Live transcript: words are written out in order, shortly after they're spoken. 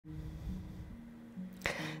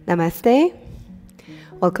Namaste.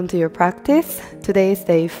 Welcome to your practice. Today is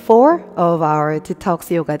day 4 of our Detox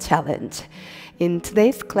Yoga Challenge. In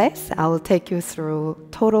today's class, I will take you through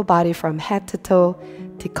total body from head to toe,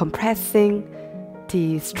 decompressing,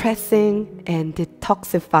 de-stressing, and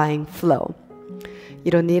detoxifying flow. You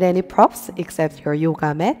don't need any props except your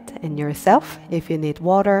yoga mat and yourself. If you need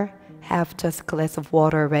water, have just a glass of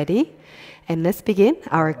water ready. And let's begin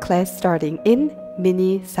our class starting in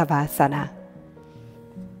Mini Savasana.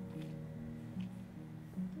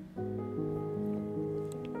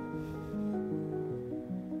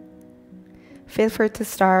 Feel free to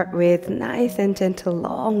start with nice and gentle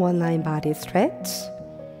long one-line body stretch.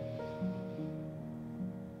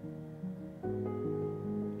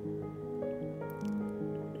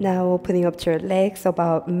 Now opening up your legs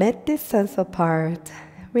about mid distance apart,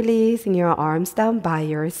 releasing your arms down by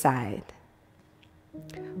your side.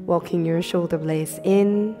 Walking your shoulder blades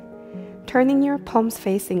in, turning your palms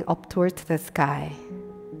facing up towards the sky.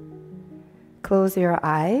 Close your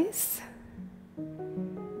eyes.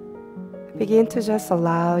 Begin to just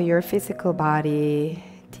allow your physical body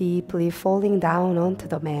deeply falling down onto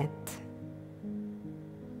the mat.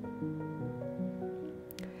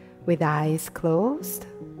 With eyes closed,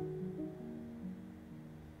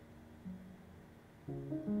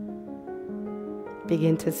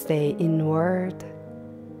 begin to stay inward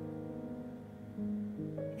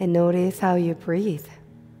and notice how you breathe.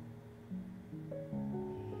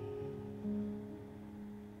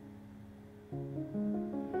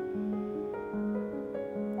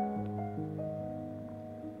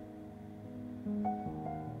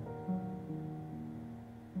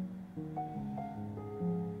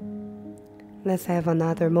 Let's have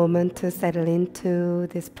another moment to settle into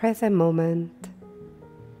this present moment.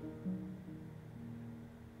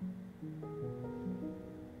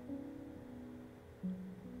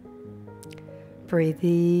 Breathe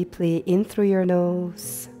deeply in through your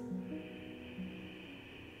nose.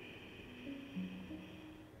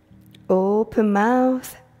 Open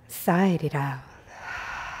mouth, sigh it out.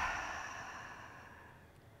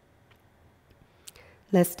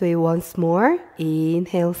 Let's do it once more.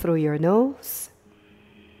 Inhale through your nose.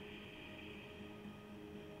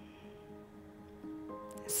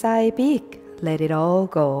 Sigh big, let it all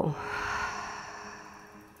go.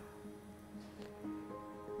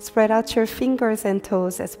 Spread out your fingers and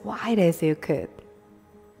toes as wide as you could.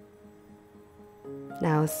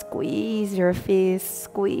 Now squeeze your fists,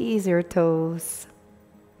 squeeze your toes.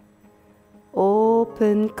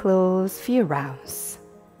 Open, close, few rounds.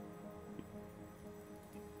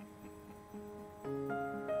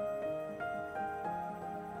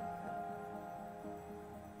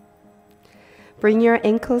 Bring your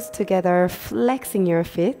ankles together, flexing your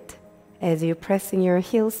feet as you pressing your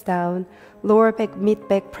heels down, lower back, mid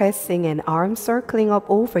back pressing and arms circling up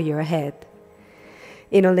over your head.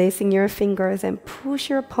 Interlacing your fingers and push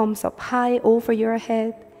your palms up high over your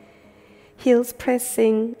head. Heels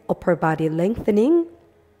pressing, upper body lengthening.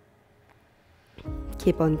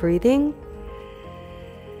 Keep on breathing.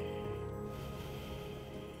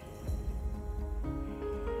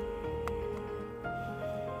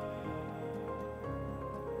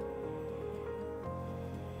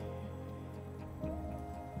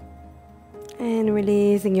 And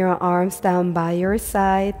releasing your arms down by your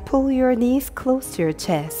side, pull your knees close to your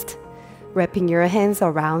chest. Wrapping your hands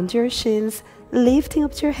around your shins, lifting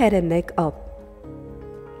up your head and neck up.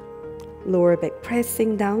 Lower back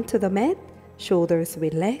pressing down to the mat, shoulders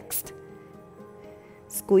relaxed.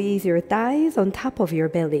 Squeeze your thighs on top of your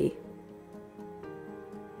belly.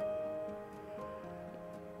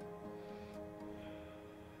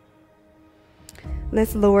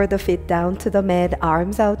 Let's lower the feet down to the mat,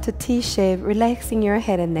 arms out to T-shape, relaxing your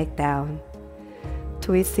head and neck down.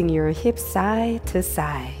 Twisting your hips side to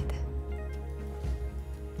side.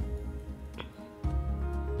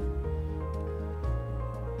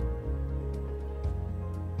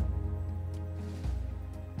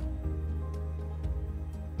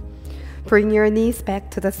 Bring your knees back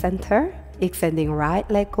to the center, extending right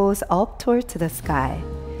leg goes up towards the sky.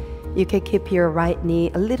 You can keep your right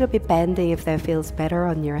knee a little bit bending if that feels better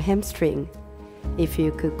on your hamstring. If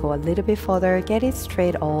you could go a little bit further, get it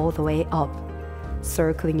straight all the way up.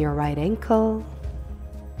 Circling your right ankle.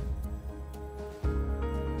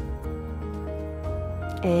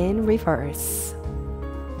 And reverse.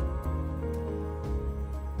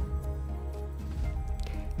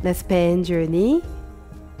 Let's bend your knee,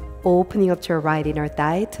 opening up your right inner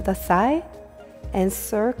thigh to the side. And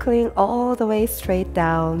circling all the way straight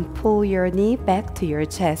down, pull your knee back to your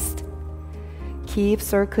chest. Keep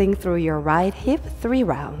circling through your right hip 3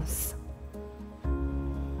 rounds.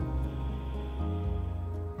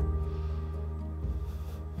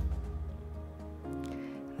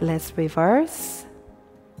 Let's reverse.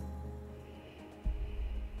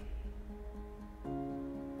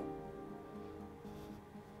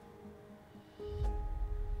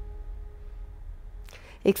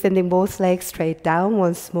 Extending both legs straight down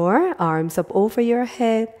once more, arms up over your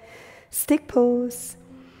head, stick pose.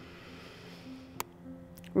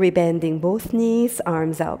 Rebending both knees,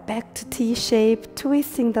 arms out back to T-shape,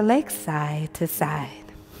 twisting the legs side to side.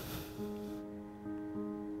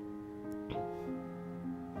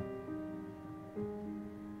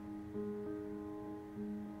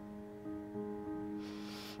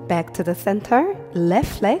 Back to the center,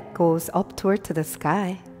 left leg goes up toward to the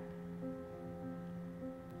sky.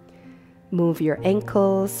 Move your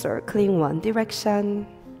ankles, circling one direction.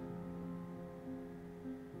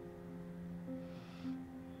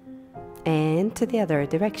 And to the other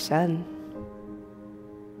direction.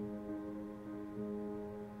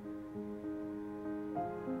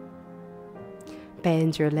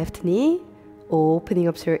 Bend your left knee, opening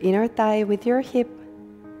up to your inner thigh with your hip,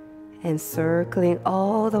 and circling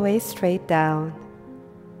all the way straight down.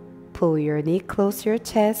 Pull your knee close to your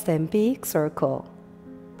chest and big circle.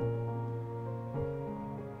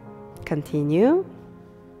 Continue.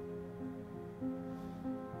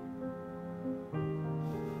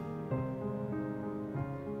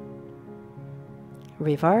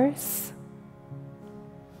 Reverse.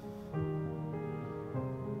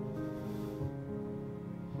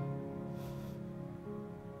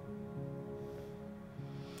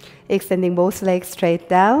 Extending both legs straight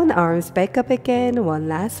down, arms back up again. One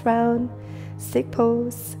last round. Stick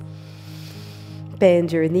pose.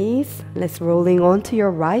 Bend your knees. Let's rolling onto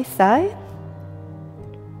your right side.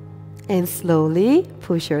 And slowly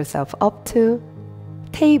push yourself up to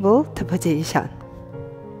table to position.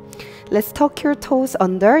 Let's tuck your toes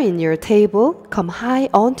under in your table. Come high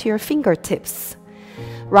onto your fingertips.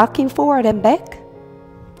 Rocking forward and back.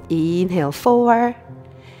 Inhale forward.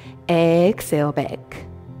 Exhale back.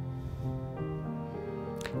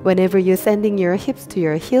 Whenever you're sending your hips to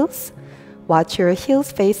your heels, watch your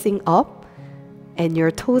heels facing up and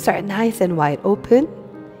your toes are nice and wide open.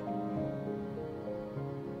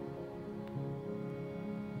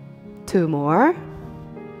 Two more.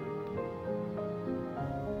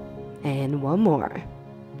 And one more.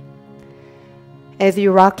 As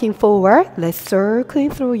you're rocking forward, let's circle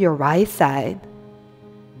through your right side.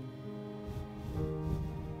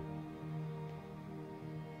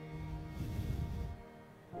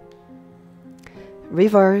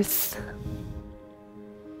 Reverse.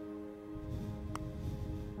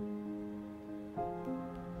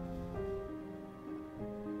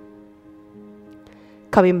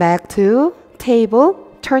 Coming back to table,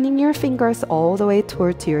 turning your fingers all the way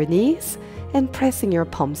towards your knees and pressing your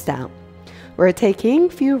palms down. We're taking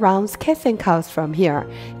few rounds cats and cows from here.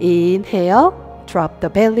 Inhale, drop the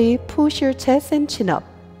belly, push your chest and chin up.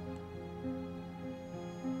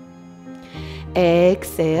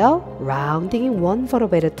 Exhale, rounding one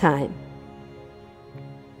vertebra at a time.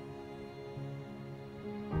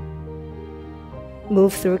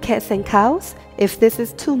 Move through cats and cows. If this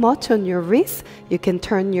is too much on your wrist, you can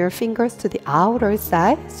turn your fingers to the outer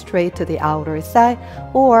side, straight to the outer side,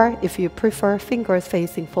 or if you prefer, fingers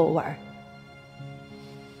facing forward.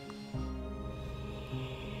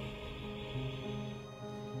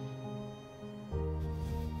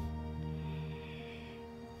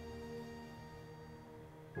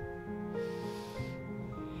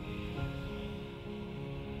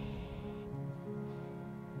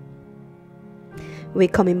 We're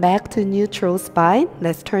coming back to neutral spine.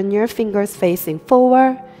 Let's turn your fingers facing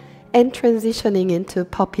forward and transitioning into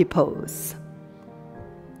puppy pose.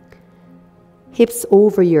 Hips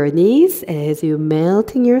over your knees as you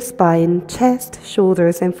melting your spine, chest,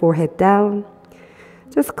 shoulders, and forehead down.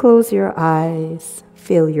 Just close your eyes.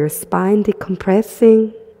 Feel your spine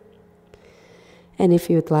decompressing. And if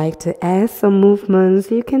you'd like to add some movements,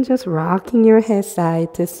 you can just rocking your head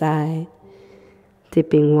side to side,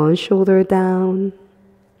 dipping one shoulder down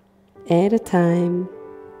at a time.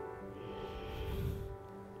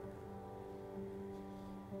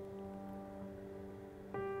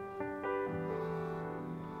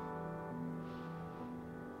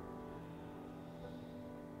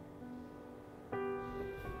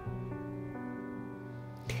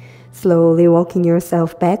 Slowly walking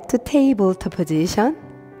yourself back to table to position,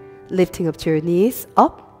 lifting up to your knees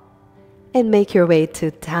up, and make your way to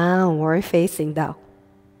downward facing dog.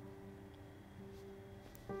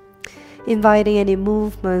 Inviting any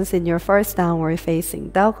movements in your first downward facing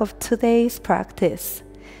dog of today's practice.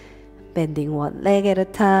 Bending one leg at a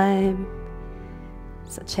time.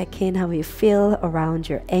 So check in how you feel around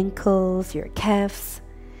your ankles, your calves.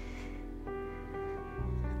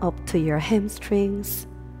 up to your hamstrings.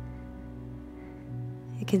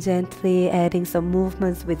 You can gently adding some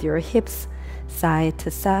movements with your hips side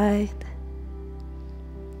to side.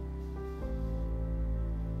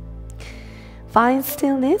 Find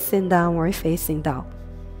stillness in downward facing dog.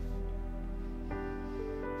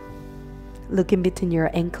 Look in between your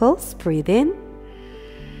ankles, breathe in.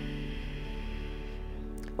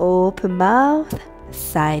 Open mouth,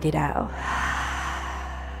 sigh it out.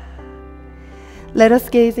 Let us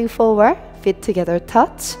gazing forward, feet together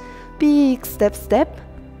touch, big step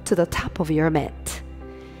to the top of your mat.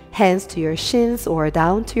 Hands to your shins or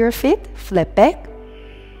down to your feet, flat back.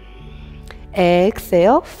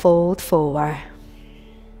 Exhale, fold forward.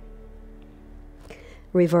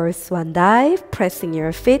 Reverse swan dive, pressing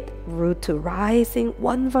your feet, root to rising,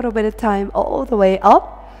 one vertebra at a time, all the way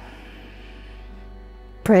up.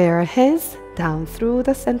 Prayer hands down through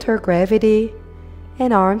the center of gravity,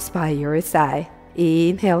 and arms by your side.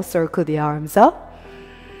 Inhale, circle the arms up,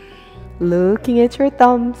 looking at your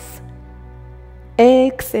thumbs.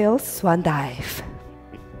 Exhale, swan dive.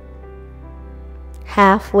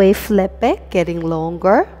 Halfway flat back, getting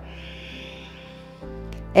longer.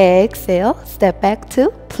 Exhale, step back to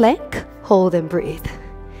plank, hold and breathe.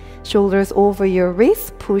 Shoulders over your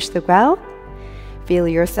wrists, push the ground. Feel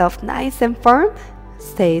yourself nice and firm.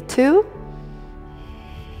 Stay 2.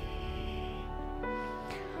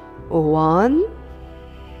 1.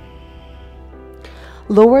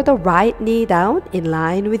 Lower the right knee down in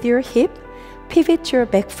line with your hip. Pivot your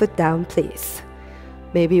back foot down, please.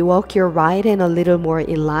 Maybe walk your right hand a little more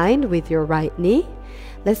in line with your right knee.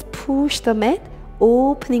 Let's push the mat,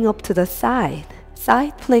 opening up to the side.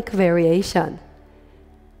 Side plank variation.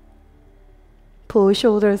 Pull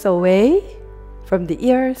shoulders away from the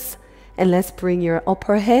ears. And let's bring your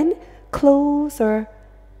upper hand closer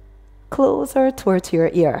towards your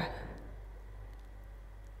ear.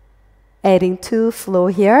 Adding 2 flow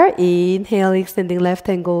here. Inhale, extending left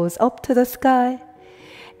hand goes up to the sky.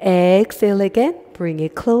 Exhale again, bring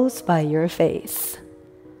it close by your face.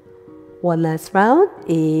 One last round.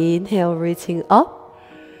 Inhale, reaching up.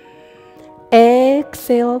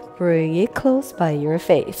 Exhale, bring it close by your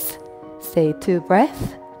face. Stay 2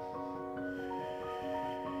 breaths.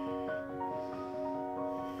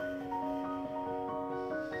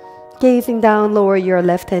 Gazing down, lower your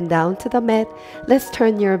left hand down to the mat. Let's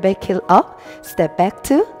turn your back heel up. Step back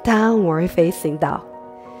to downward facing dog.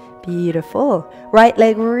 Beautiful. Right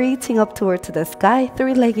leg reaching up toward to the sky.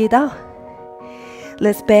 3-legged dog.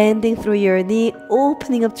 Let's bending through your knee,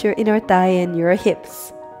 opening up to your inner thigh and your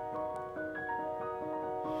hips.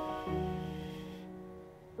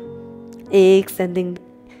 Extending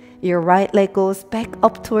your right leg goes back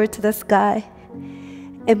up toward to the sky.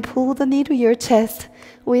 And pull the knee to your chest.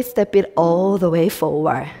 We step it all the way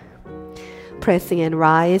forward. Pressing and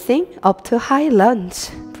rising up to high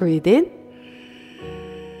lunge. Breathe in.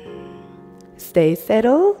 Stay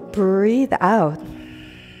settled. Breathe out.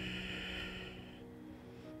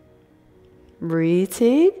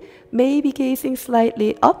 Reaching, maybe gazing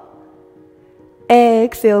slightly up.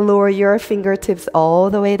 Exhale, lower your fingertips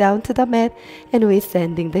all the way down to the mat. And we're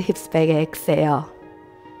sending the hips back. Exhale.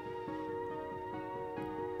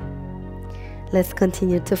 Let's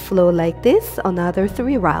continue to flow like this, another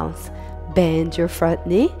 3 rounds. Bend your front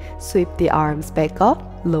knee, sweep the arms back up,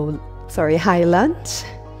 high lunge.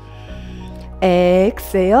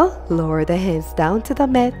 Exhale, lower the hands down to the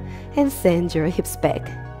mat and send your hips back.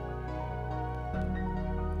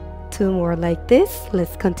 2 more like this.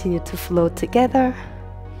 Let's continue to flow together.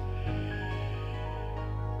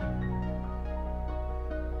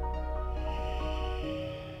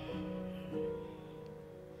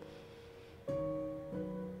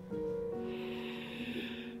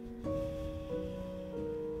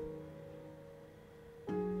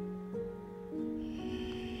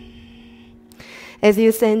 As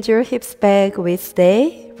you send your hips back, we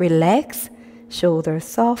stay, relax, shoulders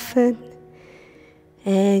soften,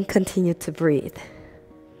 and continue to breathe.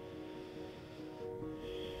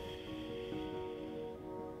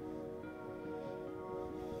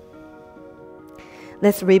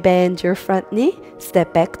 Let's rebend your front knee,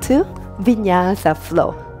 step back to vinyasa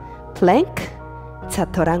flow. Plank,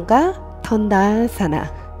 chaturanga,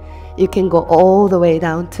 tandasana. You can go all the way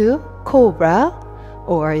down to cobra,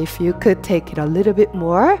 or if you could take it a little bit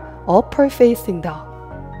more, upward facing dog.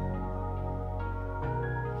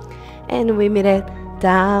 And we meet at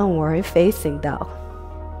downward facing dog.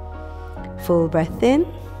 Full breath in.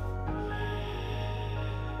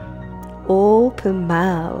 Open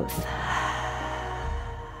mouth.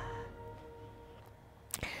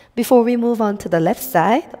 Before we move on to the left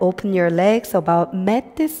side, open your legs about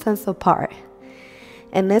mat distance apart.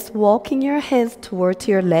 And let's walking your hands towards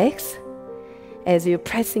your legs. As you're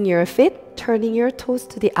pressing your feet, turning your toes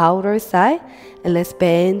to the outer side. And let's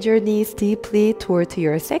bend your knees deeply toward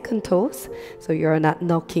your second toes. So you're not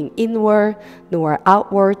knocking inward nor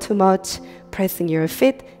outward too much. Pressing your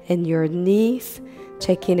feet and your knees.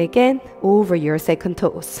 Check in again over your second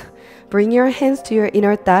toes. Bring your hands to your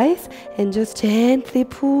inner thighs and just gently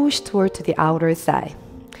push toward to the outer side.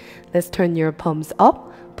 Let's turn your palms up.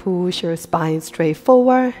 Push your spine straight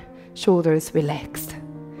forward. Shoulders relaxed.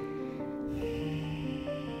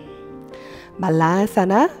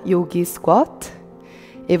 Malasana yogi squat.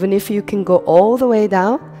 Even if you can go all the way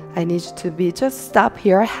down, I need you to be just stop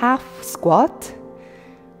here, half squat.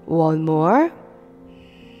 One more.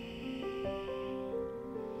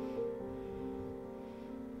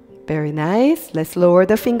 Very nice. Let's lower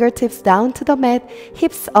the fingertips down to the mat,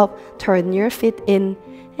 hips up, turn your feet in,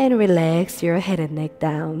 and relax your head and neck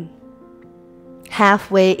down.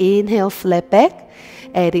 Halfway inhale, flat back.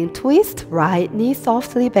 Adding twist, right knee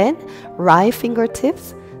softly bend, right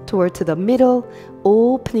fingertips toward to the middle,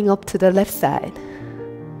 opening up to the left side.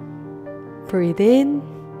 Breathe in.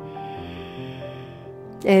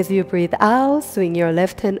 As you breathe out, swing your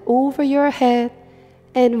left hand over your head,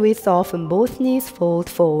 and we soften both knees, fold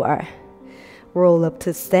forward. Roll up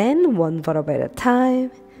to stand, one vertebra at a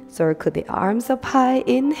time. Circle the arms up high,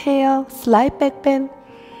 inhale, slight back bend.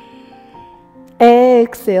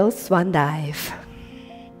 Exhale, swan dive.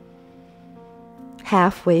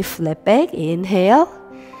 Halfway flat back, inhale.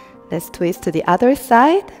 Let's twist to the other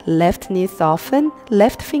side. Left knee soften,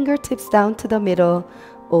 left fingertips down to the middle,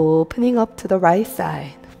 opening up to the right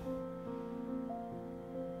side.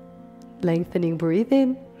 Lengthening, breathe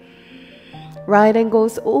in. Right hand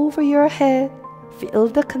goes over your head. Feel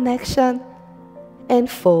the connection. And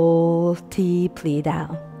fold deeply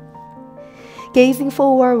down. Gazing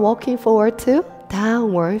forward, walking forward to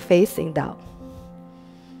downward facing dog.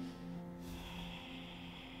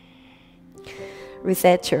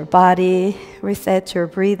 Reset your body, reset your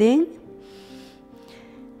breathing.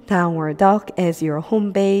 Downward dog as your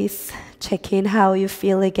home base. Check in how you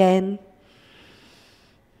feel again.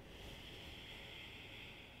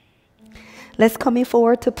 Let's come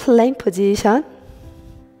forward to plank position.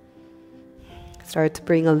 Start to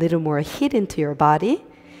bring a little more heat into your body.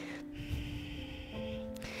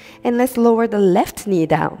 And let's lower the left knee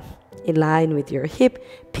down. In line with your hip,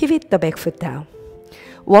 pivot the back foot down.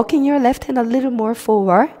 Walking your left hand a little more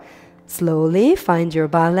forward. Slowly find your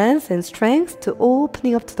balance and strength to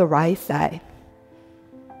opening up to the right side.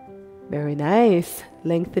 Very nice.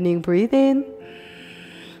 Lengthening, breathe in.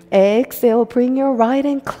 Exhale, bring your right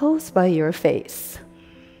hand close by your face.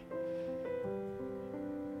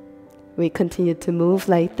 We continue to move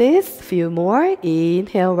like this. Few more.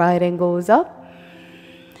 Inhale, right hand goes up.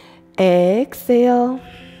 Exhale,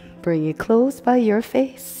 bring it close by your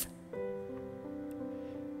face.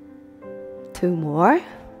 Two more.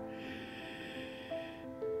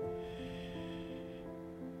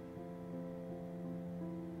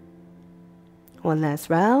 One last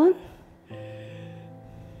round.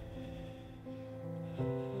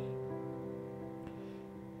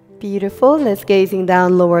 Beautiful. Let's gazing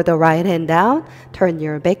down, lower the right hand down. Turn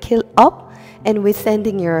your back heel up. And we're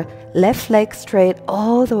sending your left leg straight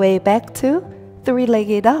all the way back to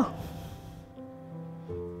three-legged dog.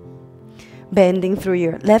 Bending through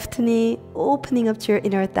your left knee, opening up to your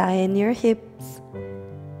inner thigh and your hips.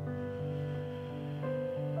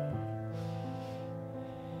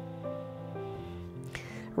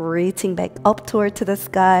 Reaching back up toward to the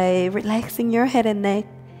sky, relaxing your head and neck.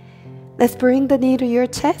 Let's bring the knee to your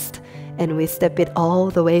chest and we step it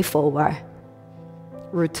all the way forward.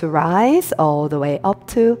 Root to rise all the way up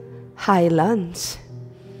to high lunge.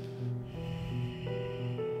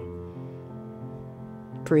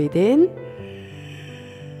 Breathe in.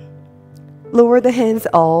 Lower the hands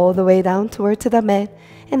all the way down toward to the mat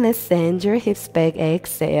and let's send your hips back.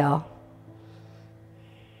 Exhale.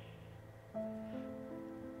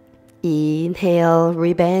 Inhale,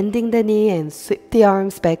 rebending the knee and sweep the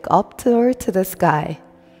arms back up toward to the sky.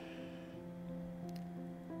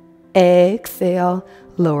 Exhale,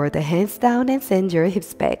 lower the hands down and send your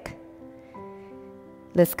hips back.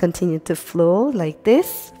 Let's continue to flow like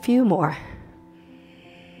this. Few more.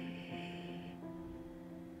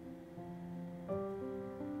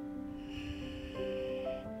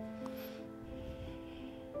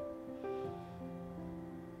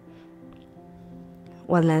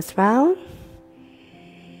 One last round.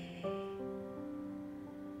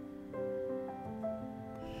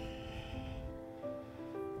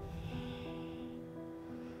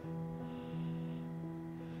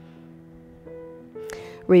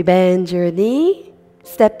 Rebend your knee,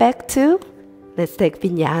 step back to, let's take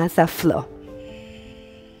vinyasa flow.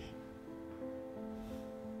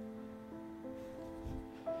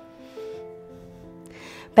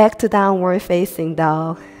 Back to downward facing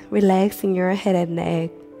dog, relaxing your head and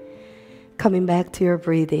neck, coming back to your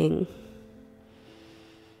breathing.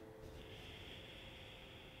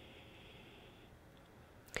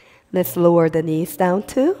 Let's lower the knees down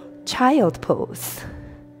to child pose.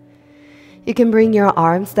 You can bring your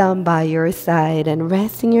arms down by your side and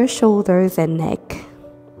resting your shoulders and neck.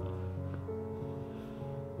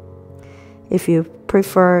 If you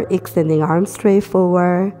prefer extending arms straight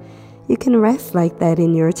forward, you can rest like that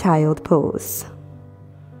in your child pose.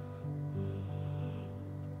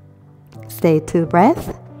 Stay 2 breaths.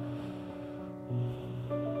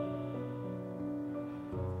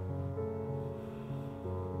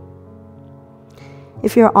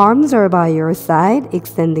 If your arms are by your side,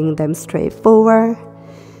 extending them straight forward,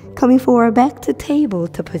 coming forward back to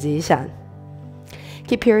tabletop position.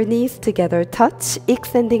 Keep your knees together, touch,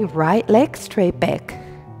 extending right leg straight back,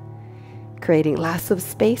 creating lots of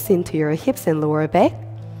space into your hips and lower back.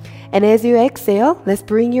 And as you exhale, let's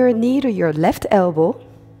bring your knee to your left elbow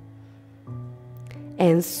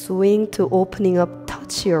and swing to opening up,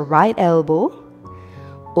 touch your right elbow,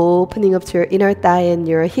 opening up to your inner thigh and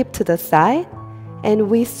your hip to the side.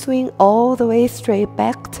 And we swing all the way straight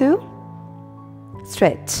back to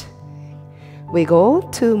stretch. We go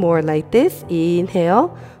 2 more like this.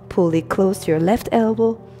 Inhale, pull it close to your left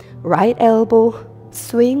elbow, right elbow,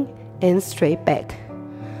 swing and straight back.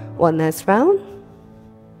 1 last round.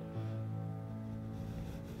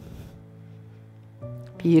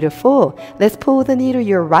 Beautiful. Let's pull the knee to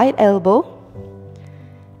your right elbow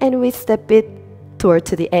and we step it toward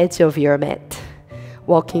to the edge of your mat.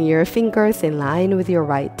 Walking your fingers in line with your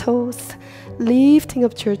right toes, lifting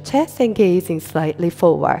up your chest and gazing slightly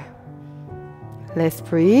forward. Let's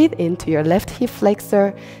breathe into your left hip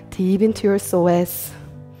flexor, deep into your psoas.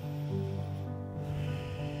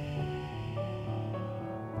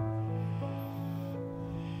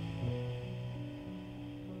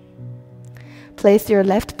 Place your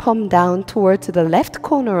left palm down towards the left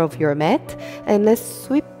corner of your mat and let's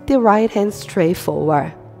sweep the right hand straight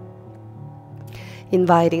forward.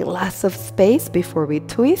 Inviting lots of space before we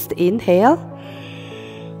twist. Inhale.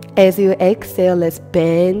 As you exhale, let's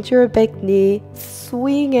bend your back knee,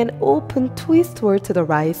 swing and open twist toward to the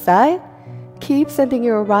right side. Keep sending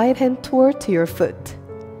your right hand toward to your foot.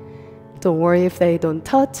 Don't worry if they don't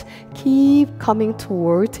touch. Keep coming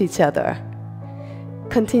towards each other.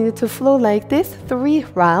 Continue to flow like this 3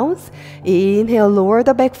 rounds. Inhale, lower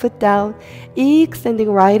the back foot down, extending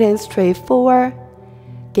right hand straight forward,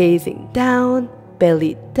 gazing down,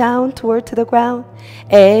 belly down toward to the ground.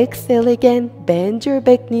 Exhale again, bend your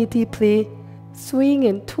back knee deeply, swing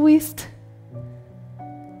and twist.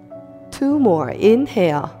 2 more,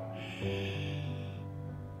 inhale.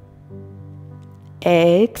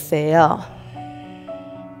 Exhale.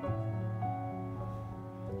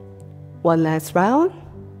 1 last round.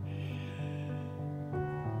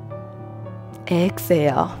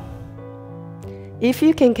 Exhale. If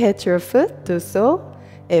you can catch your foot, do so.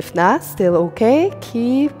 If not, still okay.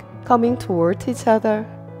 Keep coming towards each other.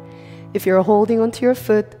 If you're holding onto your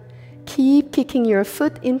foot, keep kicking your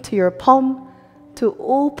foot into your palm to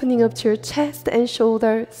opening up to your chest and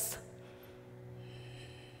shoulders.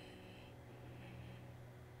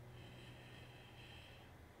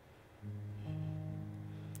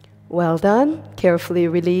 Well done. Carefully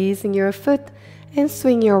releasing your foot and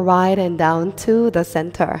swing your right hand down to the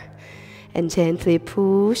center. And gently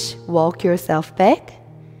push, walk yourself back.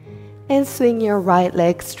 And swing your right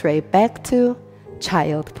leg straight back to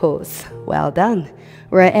child pose. Well done.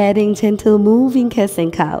 We're adding gentle moving cats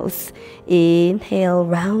and cows. Inhale,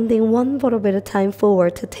 rounding 1 vertebra at a time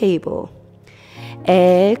forward to table.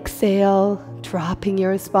 Exhale, dropping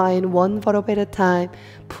your spine 1 vertebra at a time.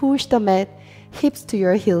 Push the mat, hips to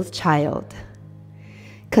your heels, child.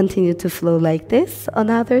 Continue to flow like this,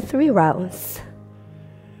 another 3 rounds.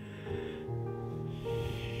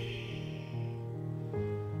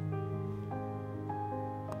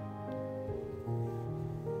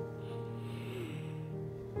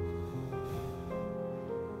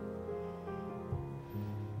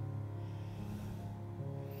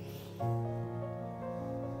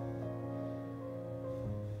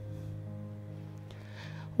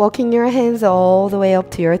 Walking your hands all the way up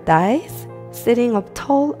to your thighs, sitting up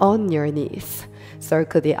tall on your knees.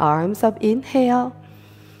 Circle the arms up, inhale.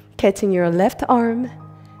 Catching your left arm,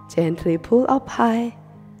 gently pull up high.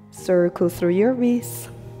 Circle through your wrists.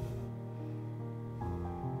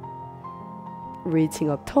 Reaching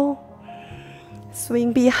up tall.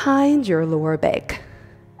 Swing behind your lower back.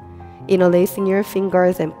 Interlacing your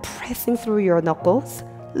fingers and pressing through your knuckles,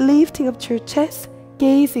 lifting up your chest,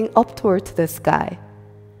 gazing up toward the sky.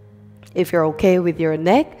 If you're okay with your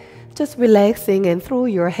neck, just relaxing and throw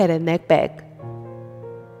your head and neck back.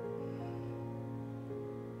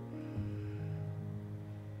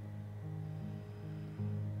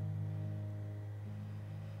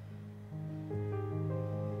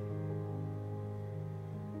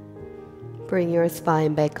 Bring your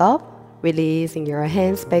spine back up, releasing your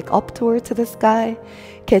hands back up towards the sky.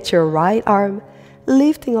 Catch your right arm,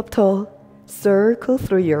 lifting up tall, circle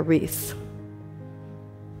through your wrists.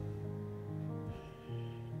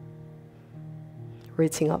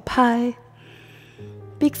 Reaching up high,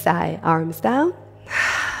 big sigh, arms down,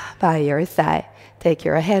 by your side. Take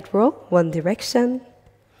your head roll one direction.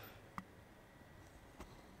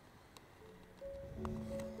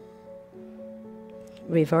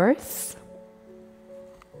 Reverse.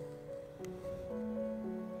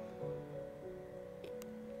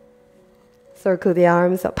 Circle the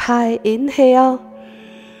arms up high, inhale.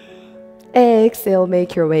 Exhale,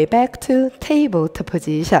 make your way back to tabletop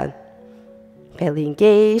position. Belly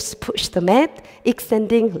engaged, push the mat,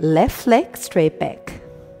 extending left leg straight back.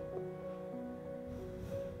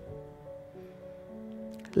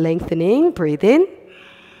 Lengthening, breathe in.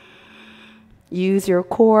 Use your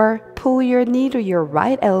core, pull your knee to your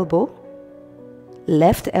right elbow.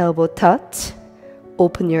 Left elbow touch.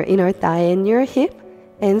 Open your inner thigh and your hip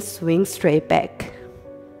and swing straight back.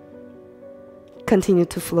 Continue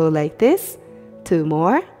to flow like this. 2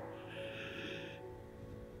 more.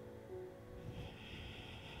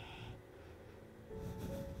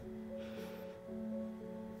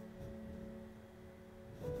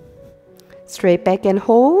 Straight back and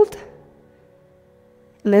hold.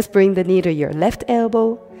 Let's bring the knee to your left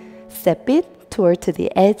elbow. Step it toward to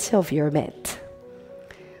the edge of your mat.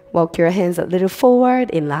 Walk your hands a little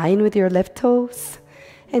forward in line with your left toes.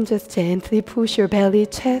 And just gently push your belly,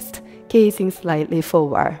 chest, gazing slightly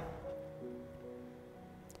forward.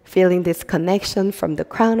 Feeling this connection from the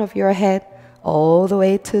crown of your head all the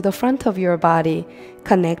way to the front of your body,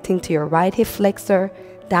 connecting to your right hip flexor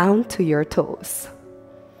down to your toes.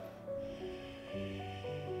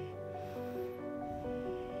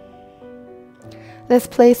 Let's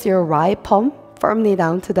place your right palm firmly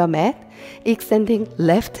down to the mat, extending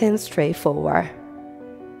left hand straight forward.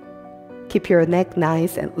 Keep your neck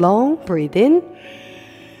nice and long. Breathe in.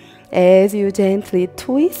 As you gently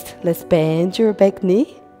twist, let's bend your back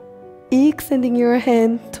knee, extending your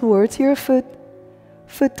hand towards your foot,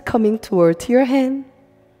 foot coming towards your hand.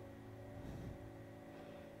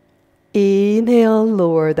 Inhale,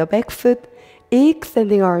 lower the back foot,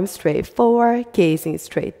 extending arms straight forward, gazing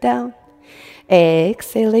straight down.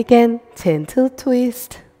 Exhale again, gentle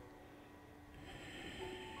twist.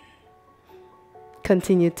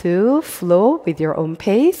 Continue to flow with your own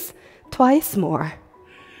pace, twice more.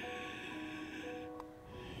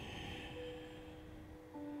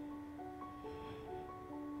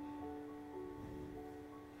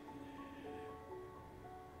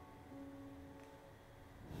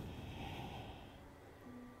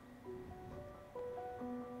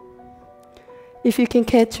 If you can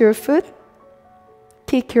catch your foot,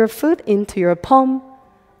 kick your foot into your palm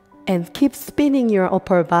and keep spinning your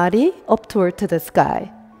upper body up toward to the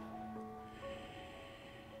sky.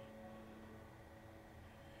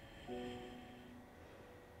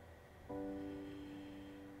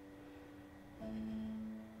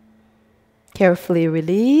 Carefully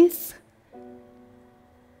release,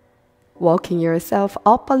 walking yourself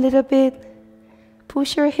up a little bit.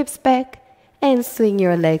 Push your hips back and swing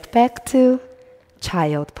your leg back to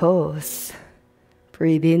child pose.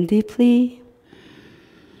 Breathe in deeply.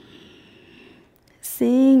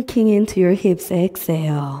 Sinking into your hips,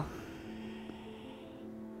 exhale.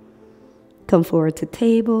 Come forward to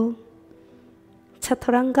table.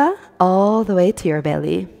 Chaturanga all the way to your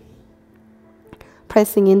belly.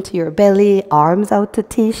 Pressing into your belly, arms out to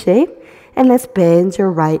T shape, and let's bend your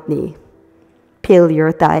right knee. Peel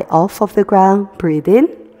your thigh off of the ground, breathe in.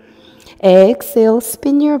 Exhale,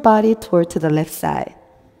 spin your body toward to the left side.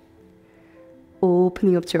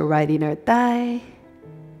 Opening up to your right inner thigh.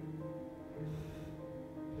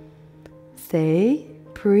 Stay,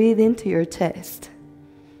 breathe into your chest.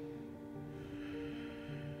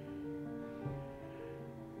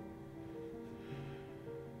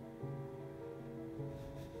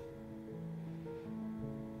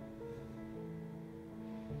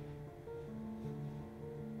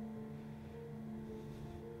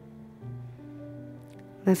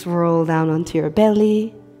 Let's roll down onto your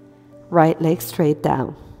belly, right leg straight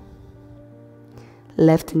down.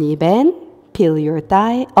 Left knee bend, peel your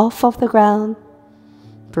thigh off of the ground.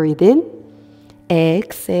 Breathe in.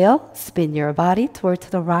 Exhale, spin your body toward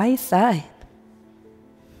the right side.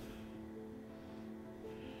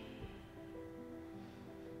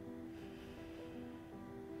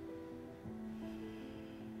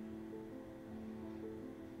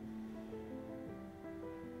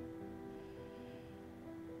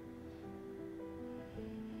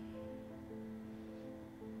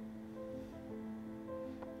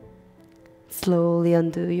 Slowly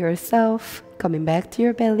undo yourself, coming back to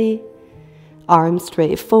your belly. Arms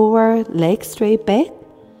straight forward, legs straight back.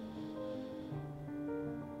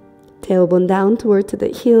 Tailbone down toward the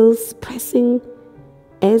heels, pressing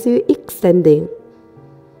as you're extending.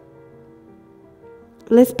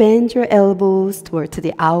 Let's bend your elbows toward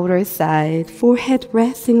the outer side, forehead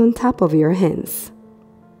resting on top of your hands.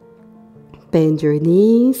 Bend your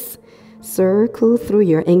knees, circle through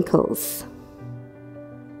your ankles.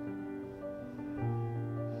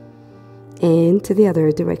 And to the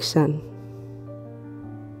other direction.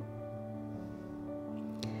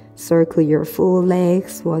 Circle your full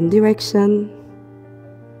legs one direction.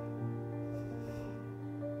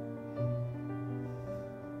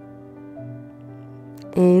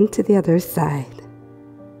 And to the other side.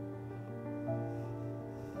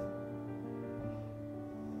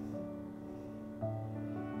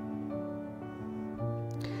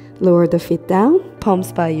 Lower the feet down,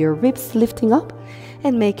 palms by your ribs lifting up,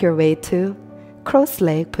 and make your way to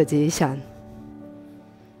cross-leg position.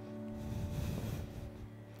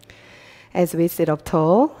 As we sit up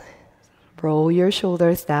tall, roll your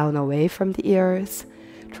shoulders down away from the ears.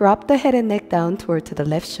 Drop the head and neck down toward the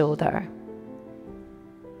left shoulder.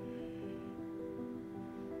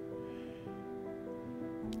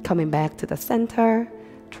 Coming back to the center,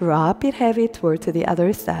 drop it heavy toward the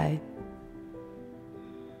other side.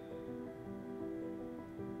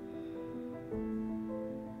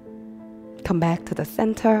 Come back to the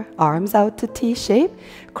center, arms out to T-shape,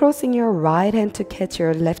 crossing your right hand to catch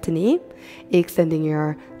your left knee, extending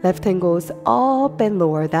your left hand goes up and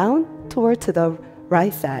lower down toward to the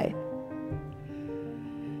right side.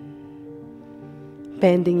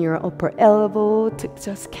 Bending your upper elbow to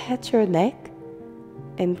just catch your neck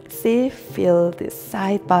and feel this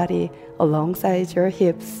side body alongside your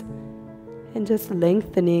hips and just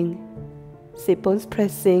lengthening, sit bones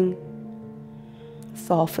pressing.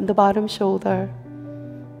 Soften the bottom shoulder.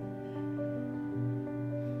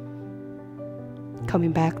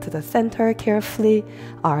 Coming back to the center carefully,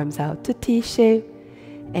 arms out to T-shape.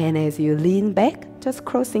 And as you lean back, just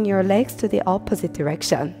crossing your legs to the opposite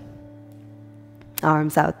direction.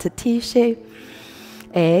 Arms out to T-shape.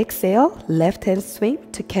 Exhale, left hand swing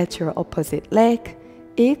to catch your opposite leg,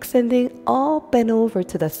 extending up and over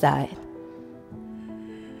to the side.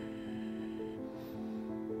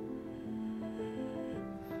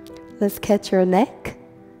 Let's catch your neck.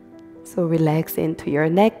 So relax into your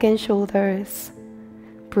neck and shoulders.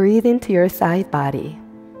 Breathe into your side body.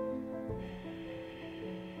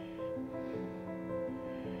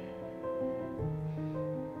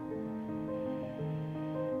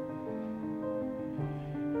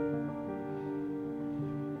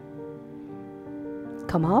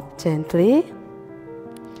 Come up gently.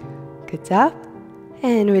 Good job.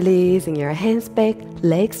 And releasing your hands back,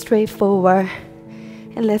 legs straight forward.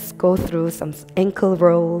 And let's go through some ankle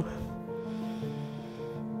roll.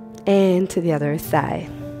 And to the other side.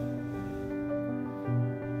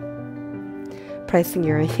 Pressing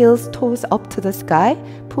your heels, toes up to the sky.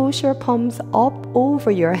 Push your palms up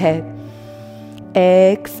over your head.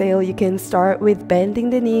 Exhale, you can start with bending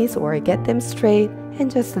the knees or get them straight.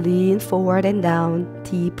 And just lean forward and down.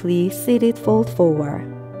 Deeply seated, fold forward.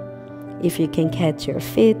 If you can catch your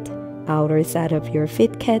feet, outer side of your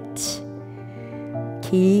feet catch.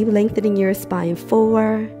 Keep lengthening your spine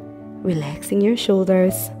forward, relaxing your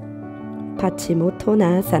shoulders.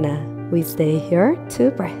 Paschimottanasana. We stay here,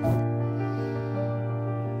 2 breaths.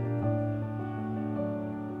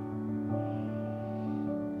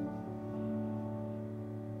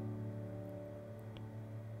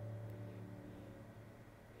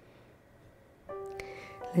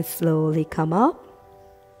 Let's slowly come up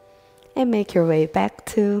and make your way back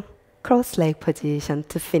to cross-leg position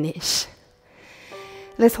to finish.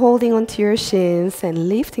 Let's holding onto your shins and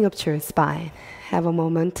lifting up to your spine. Have a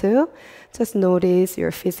moment to just notice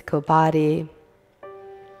your physical body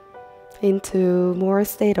into more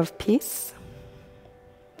state of peace.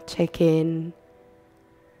 Check in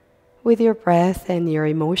with your breath and your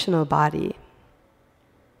emotional body.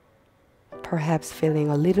 Perhaps feeling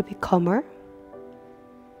a little bit calmer.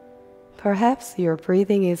 Perhaps your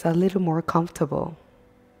breathing is a little more comfortable.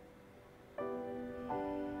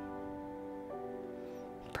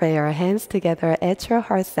 pray our hands together at your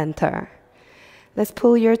heart center. Let's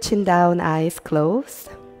pull your chin down, eyes closed.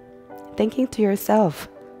 Thanking to yourself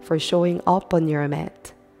for showing up on your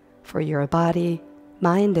mat, for your body,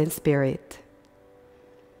 mind, and spirit.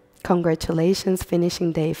 Congratulations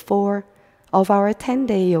finishing day 4 of our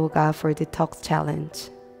 10-day yoga for detox challenge.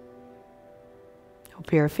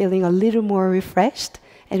 Hope you're feeling a little more refreshed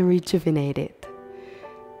and rejuvenated.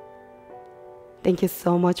 Thank you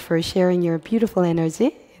so much for sharing your beautiful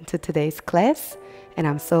energy into today's class, and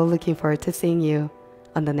I'm so looking forward to seeing you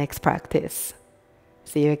on the next practice.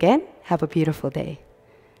 See you again. Have a beautiful day.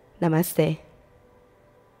 Namaste.